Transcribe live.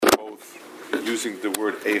using the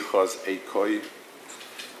word Eichaz, Eikoi,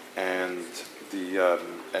 and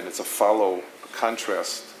it's a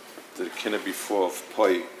contrast to the Kinnah before of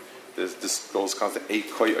Poi. This goes kind of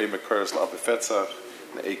Eikoi Oimekaris La'Abefetzach,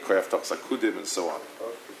 and Eikoi Aftach Sakudim, and so on.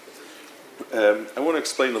 I want to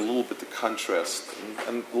explain a little bit the contrast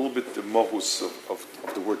and a little bit the mohus of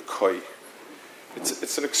the word koi.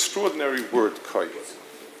 It's an extraordinary word, koi.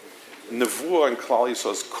 Nevuah in Klal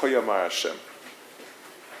Yisrael is koi amar Hashem.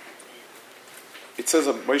 It says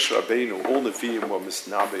of Moshe Rabbeinu, all Nevi'im were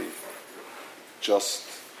misnabe just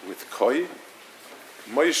with koi.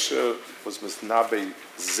 Moshe was misnabe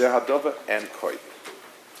zehadava and koi.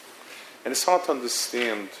 And it's hard to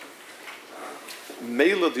understand.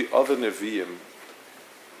 Mela the other Nevi'im,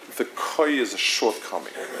 the koi is a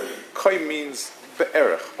shortcoming. Koi means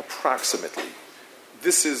be'erech, approximately.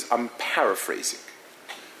 I'm paraphrasing.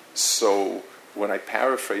 So when I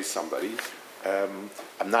paraphrase somebody,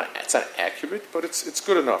 it's not accurate, but it's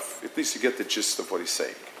good enough. At least you get the gist of what he's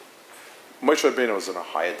saying. Moshe Rabbeinu was in a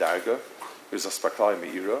higher darga. He was a spaklai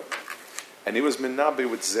meira, and he was minabe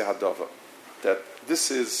with zehadava. That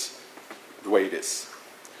this is the way it is.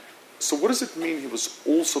 So what does it mean he was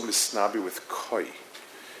also misnabi with koi?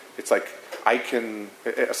 It's like,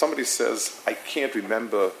 somebody says, I can't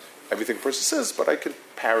remember everything a person says, but I can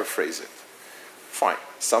paraphrase it. Fine.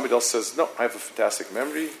 Somebody else says, no, I have a fantastic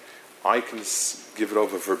memory. I can give it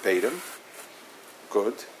over verbatim.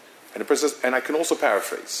 Good. And the person says, and I can also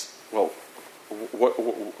paraphrase. Well,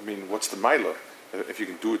 what's the milah? If you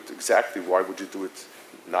can do it exactly, why would you do it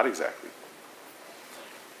not exactly?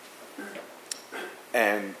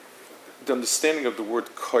 And the understanding of the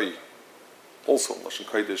word koi, also in Lashon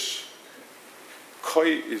Kodesh,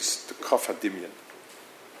 koi is the kaf hadimyan.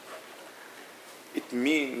 It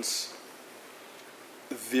means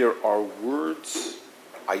there are words,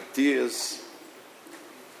 ideas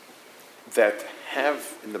that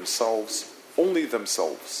have in themselves only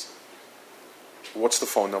themselves. What's the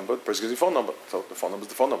phone number? The person gives you a phone number. So the phone number is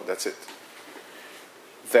the phone number. That's it.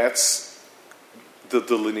 That's the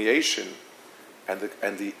delineation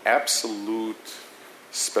and the absolute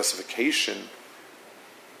specification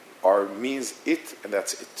means it, and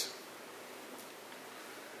that's it.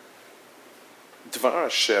 Dvar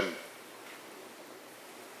Hashem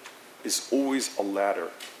is always a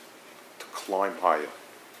ladder to climb higher,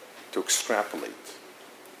 to extrapolate.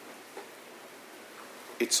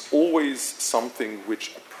 It's always something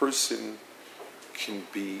which a person can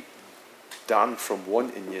be done from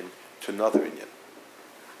one inyan to another inyan.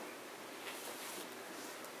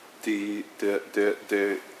 If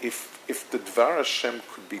the Dvar Hashem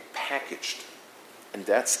could be packaged, and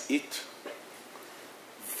that's it,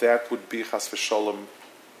 that would be chas v'shalom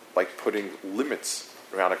like putting limits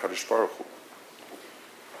around HaKadosh Baruch Hu.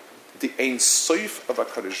 The Ein Sof of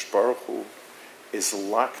HaKadosh Baruch Hu is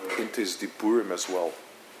locked into his diburim as well.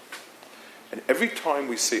 And every time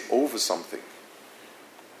we say over something,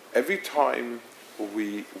 every time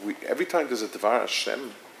there's a Dvar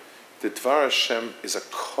Hashem, the Dvar Hashem is a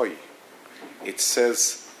koi. It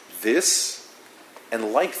says this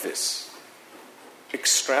and like this.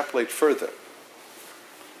 Extrapolate further.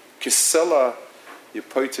 Kisela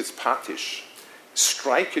yepoititz patish.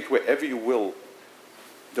 Strike it wherever you will.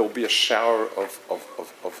 There will be a shower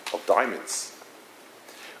of diamonds.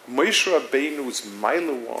 Moshe Rabbeinu's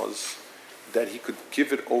milah was that he could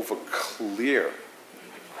give it over clear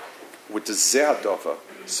with the ze'adava,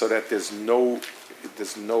 so that there's no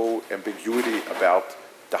ambiguity about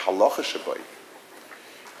the halacha shabai.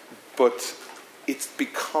 But it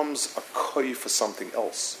becomes a koi for something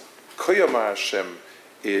else. Koi Amar Hashem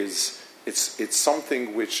is it's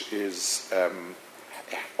something which is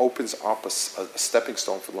opens up a stepping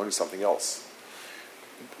stone for learning something else.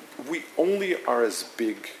 We only are as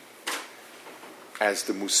big as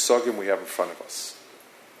the musagim we have in front of us.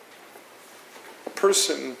 A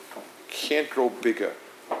person can't grow bigger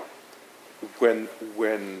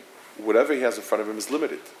when whatever he has in front of him is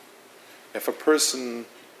limited. If a person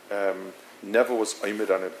never was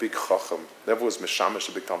oimid on a big chacham, never was meshamish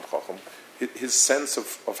a big tam chacham, his sense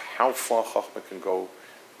of how far chachma can go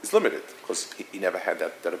is limited because he never had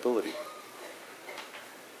that ability.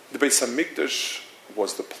 The Beis Hamikdash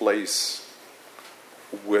was the place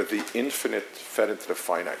where the infinite fed into the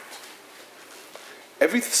finite.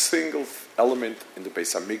 Every single element in the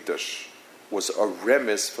Beis Hamikdash was a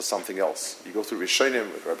remes for something else. You go through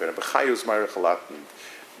Rishonim with Rabbi Bechayu's Ma'arichalat, and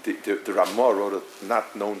the Ramah wrote a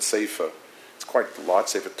not known sefer. It's quite a large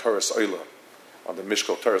sefer, Toras Oila, on the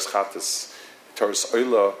Mishkal Toras Chattis, Toras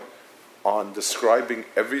Oila, on describing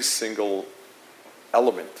every single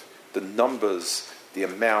element, the numbers, the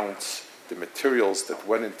amounts, the materials that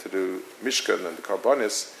went into the Mishkan and the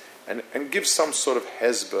Karbanis, and give some sort of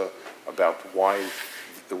hezbollah about why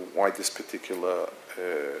this particular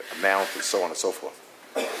amount and so on and so forth.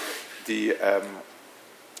 The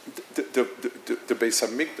Beis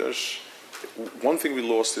Hamikdash, one thing we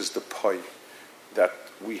lost is the poi, that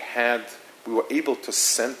we were able to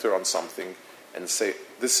center on something and say,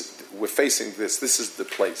 we're facing this is the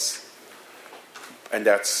place. And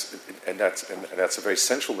that's a very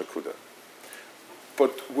central nakuda.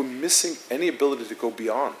 But we're missing any ability to go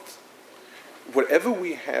beyond. Whatever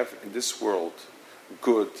we have in this world,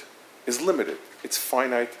 good, is limited. It's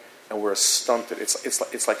finite, and we're stunted.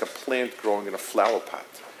 It's like a plant growing in a flower pot.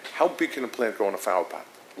 How big can a plant grow in a flower pot?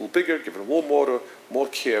 A little bigger, give it more water, more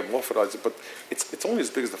care, more fertilizer, but it's only as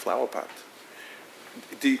big as the flower pot.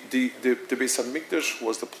 The Beis Hamikdash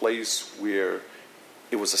was the place where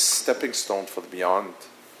it was a stepping stone for the beyond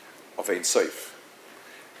of Ein Sof.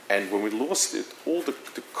 And when we lost it, all the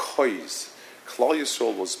kois, Klal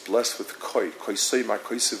Yisrael was blessed with koi seima,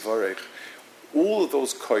 koi sevarech. All of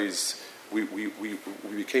those kois, we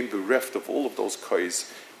became bereft of all of those kois,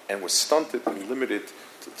 and were stunted and limited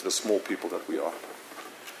to the small people that we are.